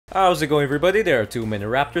How's it going, everybody? There are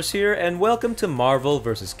twomanyraptors here, and welcome to Marvel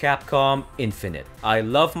vs. Capcom Infinite. I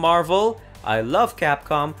love Marvel, I love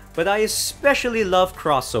Capcom, but I especially love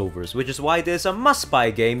crossovers, which is why this is a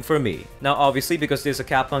must-buy game for me. Now, obviously, because this is a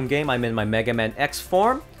Capcom game, I'm in my Mega Man X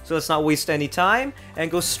form, so let's not waste any time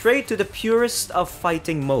and go straight to the purest of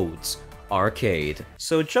fighting modes. Arcade.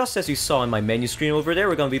 So just as you saw on my menu screen over there,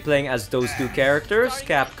 we're going to be playing as those two characters,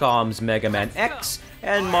 Capcom's Mega Man X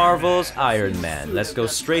and Marvel's Iron Man. Let's go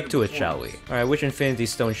straight to it, shall we? Alright, which Infinity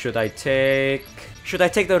Stone should I take? Should I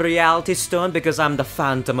take the Reality Stone because I'm the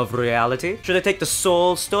Phantom of Reality? Should I take the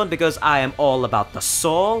Soul Stone because I am all about the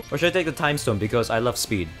soul? Or should I take the Time Stone because I love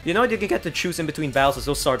speed? You know what, you can get to choose in between battles, so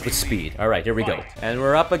we'll start with speed. Alright, here we go. And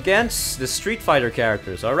we're up against the Street Fighter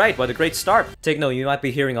characters. Alright, what a great start. Take note, you might be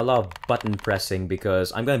hearing a lot of button pressing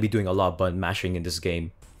because I'm gonna be doing a lot of button mashing in this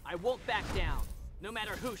game. I won't back down, no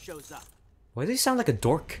matter who shows up. Why do you sound like a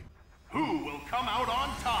dork? Who will come out on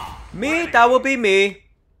top? Me? That will be me.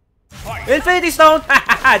 Infinity Stone!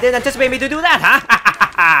 Didn't anticipate me to do that, huh?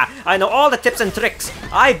 I know all the tips and tricks.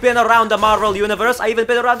 I've been around the Marvel universe. I even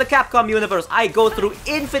been around the Capcom universe. I go through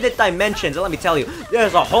infinite dimensions. And let me tell you,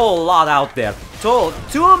 there's a whole lot out there.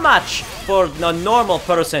 Too much for a normal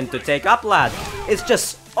person to take up, lad. It's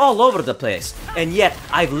just all over the place. And yet,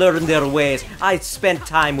 I've learned their ways. I spent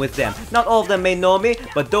time with them. Not all of them may know me,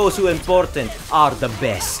 but those who are important are the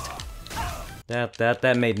best.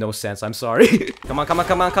 That made no sense, I'm sorry. Come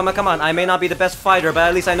on. I may not be the best fighter, but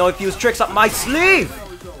at least I know a few tricks up my sleeve!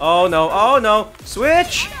 Oh no.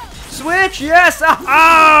 Switch! Yes!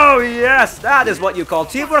 Oh, yes! That is what you call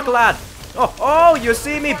teamwork, lad! Oh, you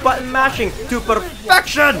see me button mashing to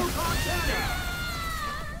perfection!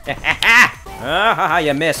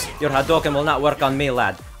 You missed. Your Hadouken will not work on me,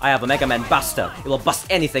 lad. I have a Mega Man Buster. It will bust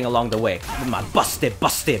anything along the way. My busted,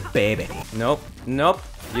 baby. Nope.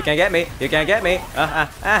 You can't get me.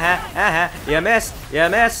 You missed.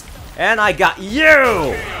 And I got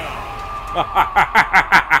you!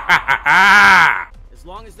 As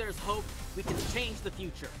long as there's hope, we can change the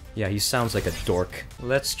future. Yeah, he sounds like a dork.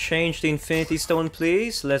 Let's change the Infinity Stone,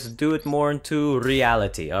 please. Let's do it more into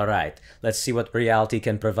reality. Alright, let's see what reality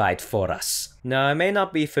can provide for us. Now, I may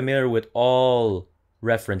not be familiar with all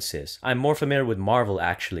references. I'm more familiar with Marvel,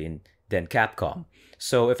 actually, than Capcom.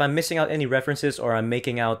 So if I'm missing out any references or I'm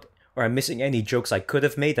missing any jokes I could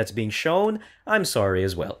have made that's being shown, I'm sorry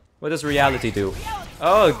as well. What does reality do?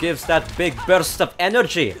 Oh, it gives that big burst of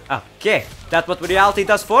energy. Okay, that's what reality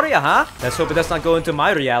does for you, huh? Let's hope it does not go into my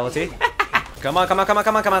reality. Come on,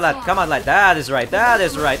 lad. That is right.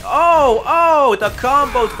 Oh, the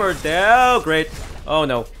combo for there. Great. Oh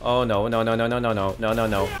no. No.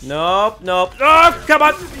 Nope. Oh, come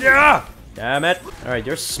on. Yeah. Damn it. Alright,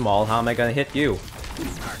 you're small. How am I gonna hit you?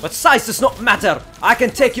 But size does not matter. I can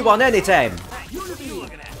take you on any time.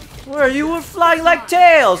 Where you were flying like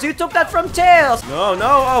Tails. You took that from Tails. No.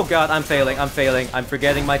 Oh god, I'm failing. I'm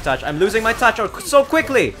forgetting my touch. I'm losing my touch so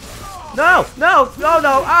quickly. No.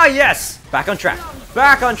 Ah, yes. Back on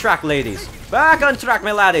track, ladies. Back on track,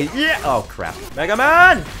 my laddie. Yeah. Oh crap. Mega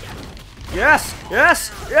Man. Yes.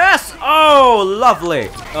 Oh, lovely.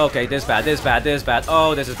 Okay, this is bad.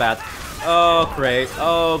 Oh, this is bad. Oh, great.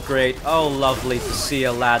 Oh, lovely to see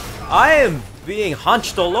you, lad. I am being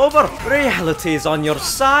hunched all over. Reality is on your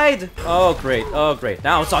side. Oh, great.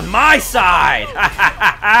 Now it's on my side.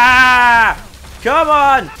 Come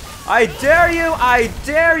on. I dare you.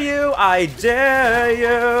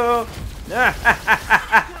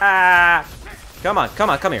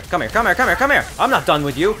 Come here. I'm not done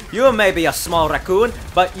with you. You may be a small raccoon,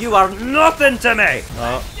 but you are nothing to me.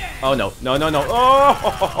 Oh no.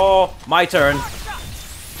 Oh, my turn.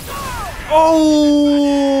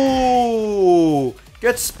 Oh!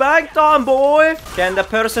 Get spanked on, boy. Can the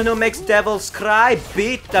person who makes devils cry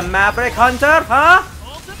beat the Maverick Hunter, huh?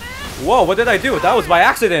 Whoa, what did I do? That was by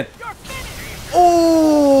accident.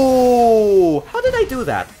 Oh! How did I do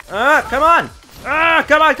that? Come on.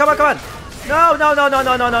 Come on.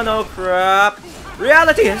 No, crap.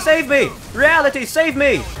 Reality, save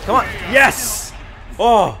me. Come on. Yes.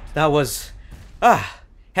 Oh, that was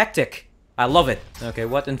hectic. I love it. Okay,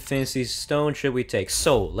 what Infinity Stone should we take?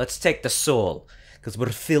 Soul. Let's take the soul. Because we're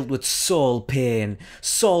filled with soul pain,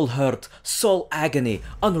 soul hurt, soul agony,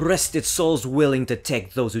 unrested souls willing to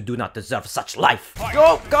take those who do not deserve such life.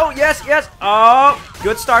 Go, yes. Oh,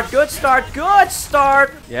 good start. Yes.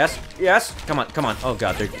 Come on. Oh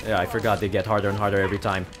god, I forgot they get harder and harder every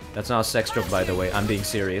time. That's not a sex joke, by the way. I'm being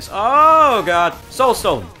serious. Oh god. Soul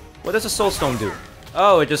Stone. What does a Soul Stone do?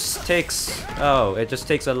 Oh, it just takes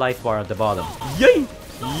a life bar at the bottom. Yay!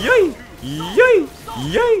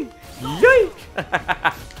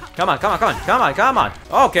 Come on, come on, come on, come on, come on.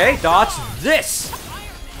 Okay, dodge this.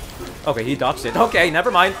 Okay, he dodged it. Okay,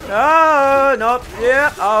 never mind. Oh, no.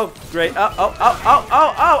 Yeah. Oh, great. Oh, oh, oh, oh,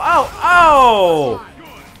 oh, oh, oh,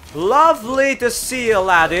 oh. Lovely to see you,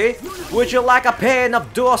 laddie. Would you like a pain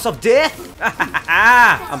of dose of death?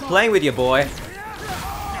 I'm playing with you, boy.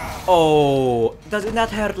 Oh, doesn't that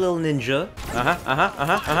hurt, little ninja?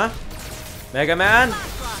 Mega Man!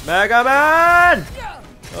 Mega Man!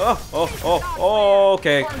 Oh,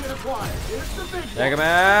 okay. Mega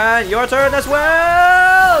Man, your turn as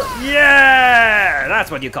well! Yeah!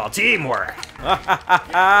 That's what you call teamwork!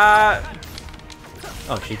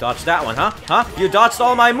 Oh, she dodged that one, huh? Huh? You dodged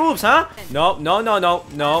all my moves, huh? No, no, no, no,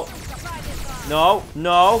 no. No,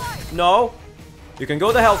 no, no. You can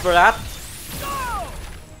go to hell for that.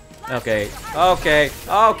 Okay, okay,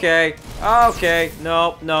 okay, okay.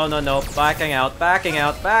 No, no, no, no. Backing out, backing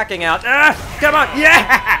out, backing out. Ah, come on,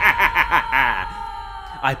 yeah!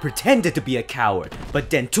 I pretended to be a coward,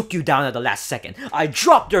 but then took you down at the last second. I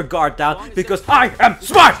dropped your guard down because I am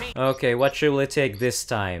smart! Okay, what should we take this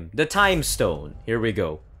time? The time stone. Here we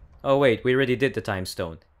go. Oh wait, we already did the time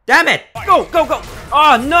stone. Damn it! Go, go, go!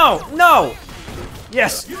 Oh no, no!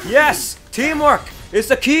 Yes, yes! Teamwork! It's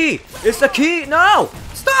the key! It's the key! No!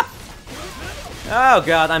 Stop! Oh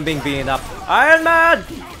god, I'm being beaten up. Iron Man!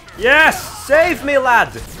 Yes! Save me,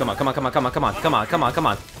 lad! Come on, come on, come on, come on, come on, come on, come on, come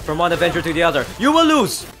on. From one adventure to the other. You will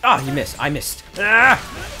lose! Ah, you missed. I missed. Ah!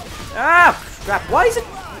 Ah! Crap. Why is it?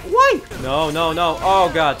 Why? No, no, no. Oh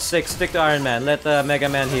god. Stick to Iron Man. Let the Mega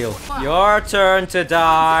Man heal. Your turn to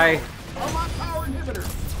die.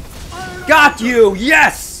 Got you!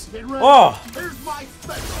 Yes! Oh!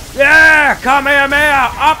 Yeah!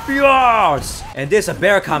 Kamehameha! Up yours! And this is a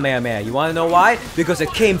bear Kamehameha. You wanna know why? Because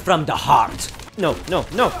it came from the heart. No, no,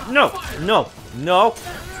 no, no, no, no.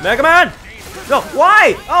 Mega Man! No,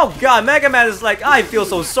 why? Oh god, Mega Man is like, I feel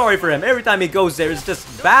so sorry for him. Every time he goes there, it's just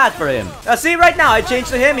bad for him. See, right now, I changed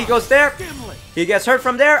to him. He goes there. He gets hurt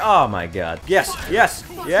from there. Oh my god. Yes, yes,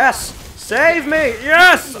 yes. Save me.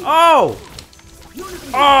 Yes. Oh.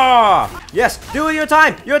 Oh. Yes, do your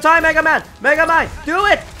time. Your time, Mega Man. Mega Man, do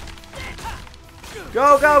it.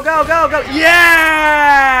 Go, go, go, go, go. Yeah.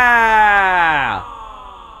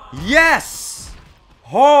 Yes.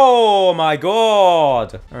 Oh my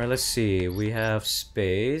god! Alright, let's see. We have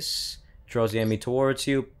space. Draws the enemy towards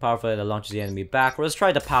you. Powerful that launches the enemy back. Let's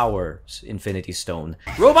try the power infinity stone.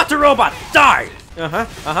 Robot to robot! Die!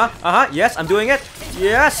 Yes, I'm doing it.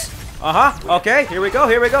 Yes! Okay, here we go,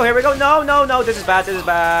 here we go, here we go. No, no, no, this is bad, this is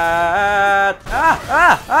bad.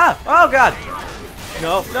 Oh god!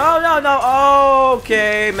 No, no, no, no.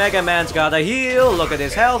 Okay, Mega Man's gotta heal. Look at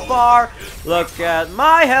his health bar. Look at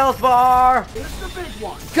my health bar.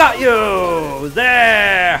 Got you!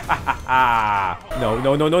 There! No,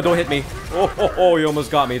 no, no, no, don't hit me. Oh, you almost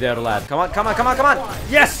got me there, lad. Come on, come on, come on, come on.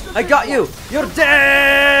 Yes, I got you. You're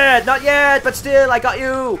dead! Not yet, but still, I got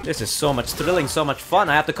you. This is so much thrilling, so much fun.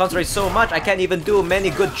 I have to concentrate so much. I can't even do many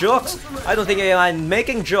good jokes. I don't think I'm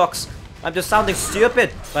making jokes. I'm just sounding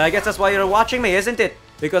stupid, but I guess that's why you're watching me, isn't it?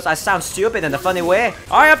 Because I sound stupid in a funny way.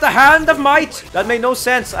 I have the hand of might. That made no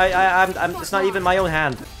sense. It's not even my own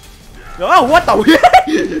hand. Oh, what the?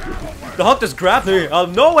 The Hulk just grabbed me out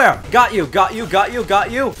of nowhere. Got you, got you, got you,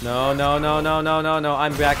 got you. No, no, no, no, no, no, no.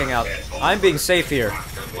 I'm backing out. I'm being safe here.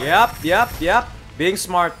 Yep, yep, yep. Being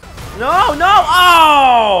smart. No, no.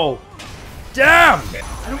 Oh, damn.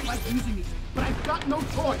 I don't like using these, but I've got no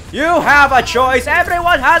choice. You have a choice.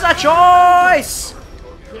 Everyone has a choice.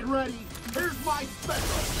 Get ready. Here's my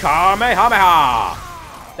special. Kamehameha.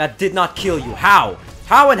 That did not kill you. How?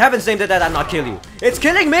 How in heaven's name did that not kill you? It's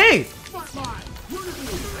killing me.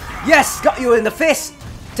 Yes, got you in the face.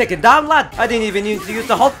 Take it down, lad. I didn't even need to use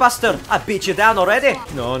the Hulk Buster. I beat you down already.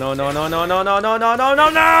 No, no, no, no, no, no, no, no, no, no, no,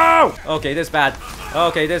 no. Okay, this bad.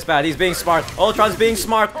 Okay, this bad. He's being smart. Ultron's being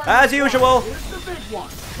smart, as usual.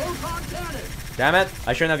 Damn it.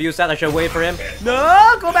 I shouldn't have used that. I should wait for him.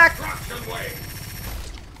 No, go back.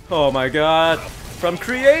 Oh my god. From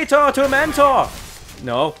creator to mentor.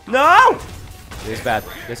 No. No. This is bad.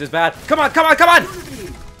 This is bad. Come on, come on, come on.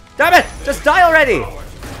 Damn it. Just die already.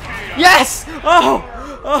 Yes. Oh.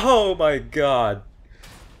 Oh my god.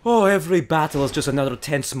 Oh, every battle is just another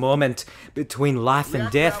tense moment between life and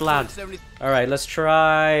death, lad. Alright, let's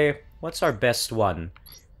try... What's our best one?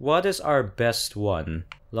 What is our best one?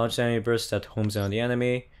 Launch enemy burst that homes in on the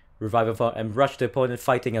enemy. Revive and rush the opponent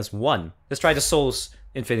fighting as one. Let's try the Soul's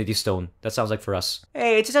Infinity Stone. That sounds like for us.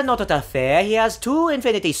 Hey, it is not at fair. He has 2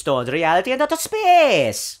 Infinity Stones, reality and outer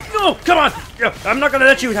space. No, come on. I'm not gonna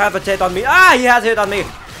let you have a hit on me. Ah, he has a hit on me.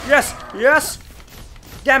 Yes, yes.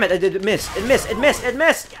 Damn it, I did miss. It missed, it missed, it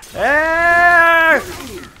missed.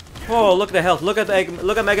 Oh, look at the health. Look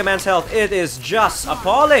at Mega Man's health. It is just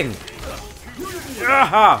appalling.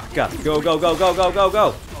 God, go, go, go, go, go, go,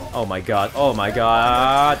 go. Oh my god. Oh my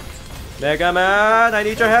god. Mega Man, I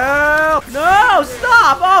need your help. No,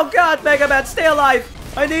 stop. Oh god, Mega Man, stay alive.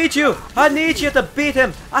 I need you. I need you to beat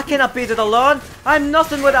him. I cannot beat it alone. I'm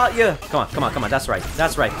nothing without you. Come on, come on, come on. That's right.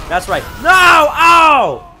 That's right. That's right. No!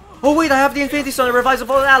 Ow! Oh wait, I have the Infinity Stone that revives a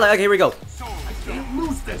fallen ally. Okay, here we go.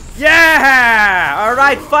 Yeah!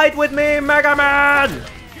 Alright, fight with me, Mega Man!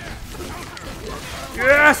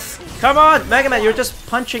 Yes! Come on, Mega Man, you're just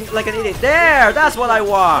punching like an idiot. There! That's what I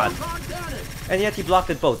want! And yet he blocked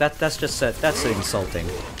it both. That's just that's insulting.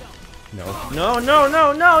 No. No, no,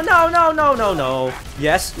 no, no, no, no, no, no, no.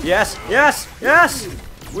 Yes, yes, yes, yes!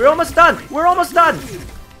 We're almost done! We're almost done!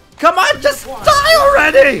 Come on, just die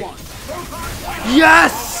already!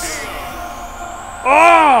 Yes!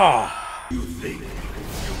 Oh!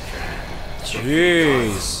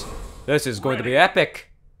 Jeez. This is going to be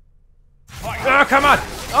epic. Oh, come on!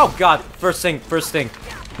 Oh god, first thing.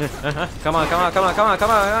 Come on, come on, come on, come on, come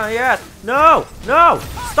on, yes! No! No!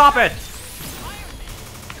 Stop it!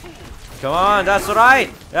 Come on, that's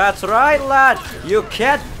right! That's right, lad! You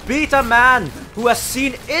can't beat a man who has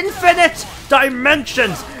seen infinite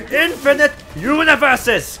dimensions, infinite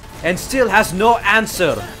universes, and still has no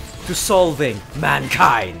answer to solving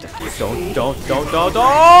mankind. Don't.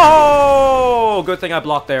 Oh! Good thing I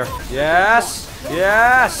blocked there. Yes!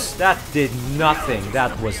 Yes! That did nothing.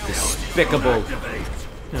 That was despicable.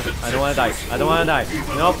 I don't want to die. I don't want to die.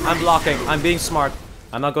 Nope, I'm blocking. I'm being smart.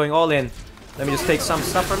 I'm not going all in. Let me just take some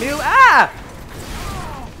stuff from you. Ah!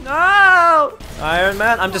 No! Iron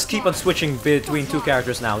Man. I'm just keep on switching between two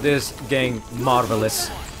characters now. This is getting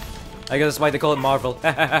marvelous. I guess that's why they call it Marvel.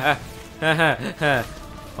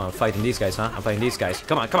 Oh, I'm fighting these guys, huh? I'm fighting these guys.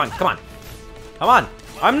 Come on, come on, come on. Come on.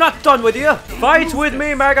 I'm not done with you. Fight with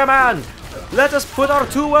me, Mega Man. Let us put our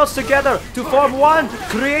two worlds together to form one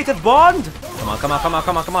creative bond. Come on, come on, come on,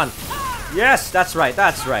 come on, come on. Yes, that's right,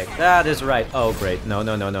 that's right. That is right. Oh, great. No.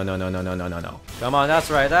 Come on, that's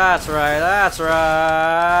right, that's right, that's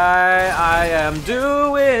right. I am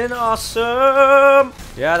doing awesome.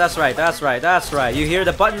 Yeah, that's right, that's right, that's right. You hear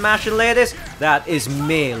the button mashing, ladies? That is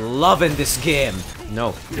me loving this game.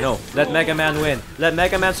 No. Let Mega Man win. Let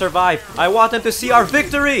Mega Man survive. I want him to see our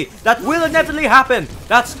victory. That will inevitably happen.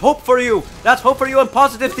 That's hope for you. That's hope for you and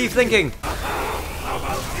positive thinking.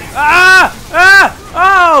 Ah! Ah!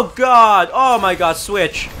 Oh, God. Oh, my God.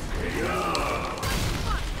 Switch.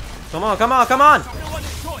 Come on, come on, come on.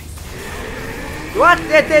 What?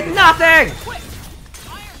 It did nothing.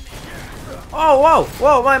 Oh,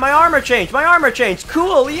 whoa, my armor changed,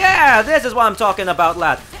 cool, yeah, this is what I'm talking about,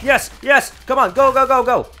 lad. Yes, come on, go.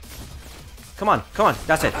 Come on,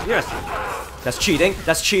 that's it, yes. That's cheating,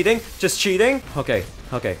 just cheating. Okay,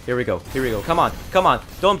 here we go, come on,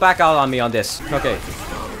 don't back out on me on this, okay.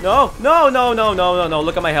 No,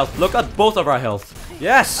 look at my health, look at both of our health,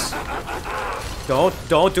 yes.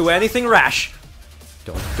 Don't do anything rash.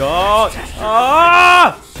 Don't.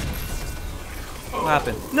 Ah! What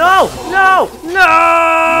happened? No!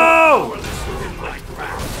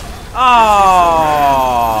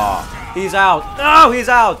 Oh! He's out. No, he's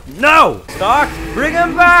out. No! Stark, bring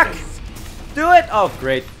him back. Do it. Oh,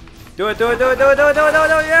 great. Do it.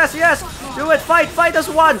 Yes. Do it. Fight as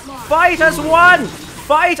one. Fight as one.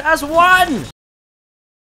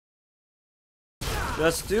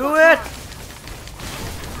 Just do it.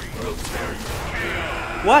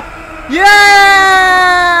 What?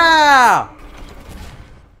 Yeah!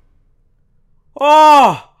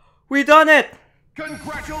 Oh, we done it!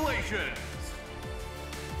 Congratulations!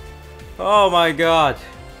 Oh my god.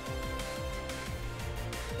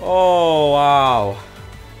 Oh, wow.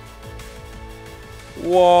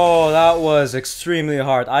 Whoa, that was extremely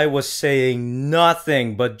hard. I was saying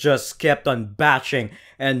nothing, but just kept on bashing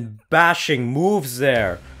and bashing moves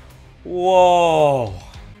there. Whoa.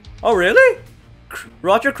 Oh, really?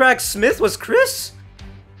 Roger Craig Smith was Chris?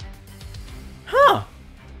 Huh.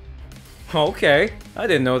 Okay, I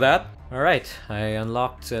didn't know that. Alright, I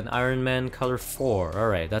unlocked an Iron Man Color 4.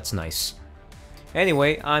 Alright, that's nice.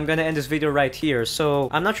 Anyway, I'm gonna end this video right here, so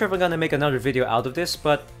I'm not sure if I'm gonna make another video out of this,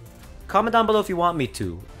 but comment down below if you want me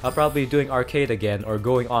to. I'll probably be doing arcade again, or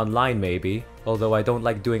going online maybe. Although I don't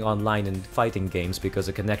like doing online in fighting games because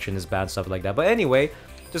the connection is bad, stuff like that. But anyway,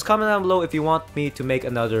 just comment down below if you want me to make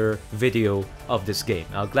another video of this game.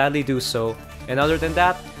 I'll gladly do so. And other than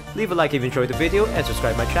that, leave a like if you enjoyed the video and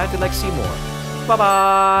subscribe my channel if you'd like to see more. Bye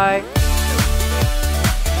bye!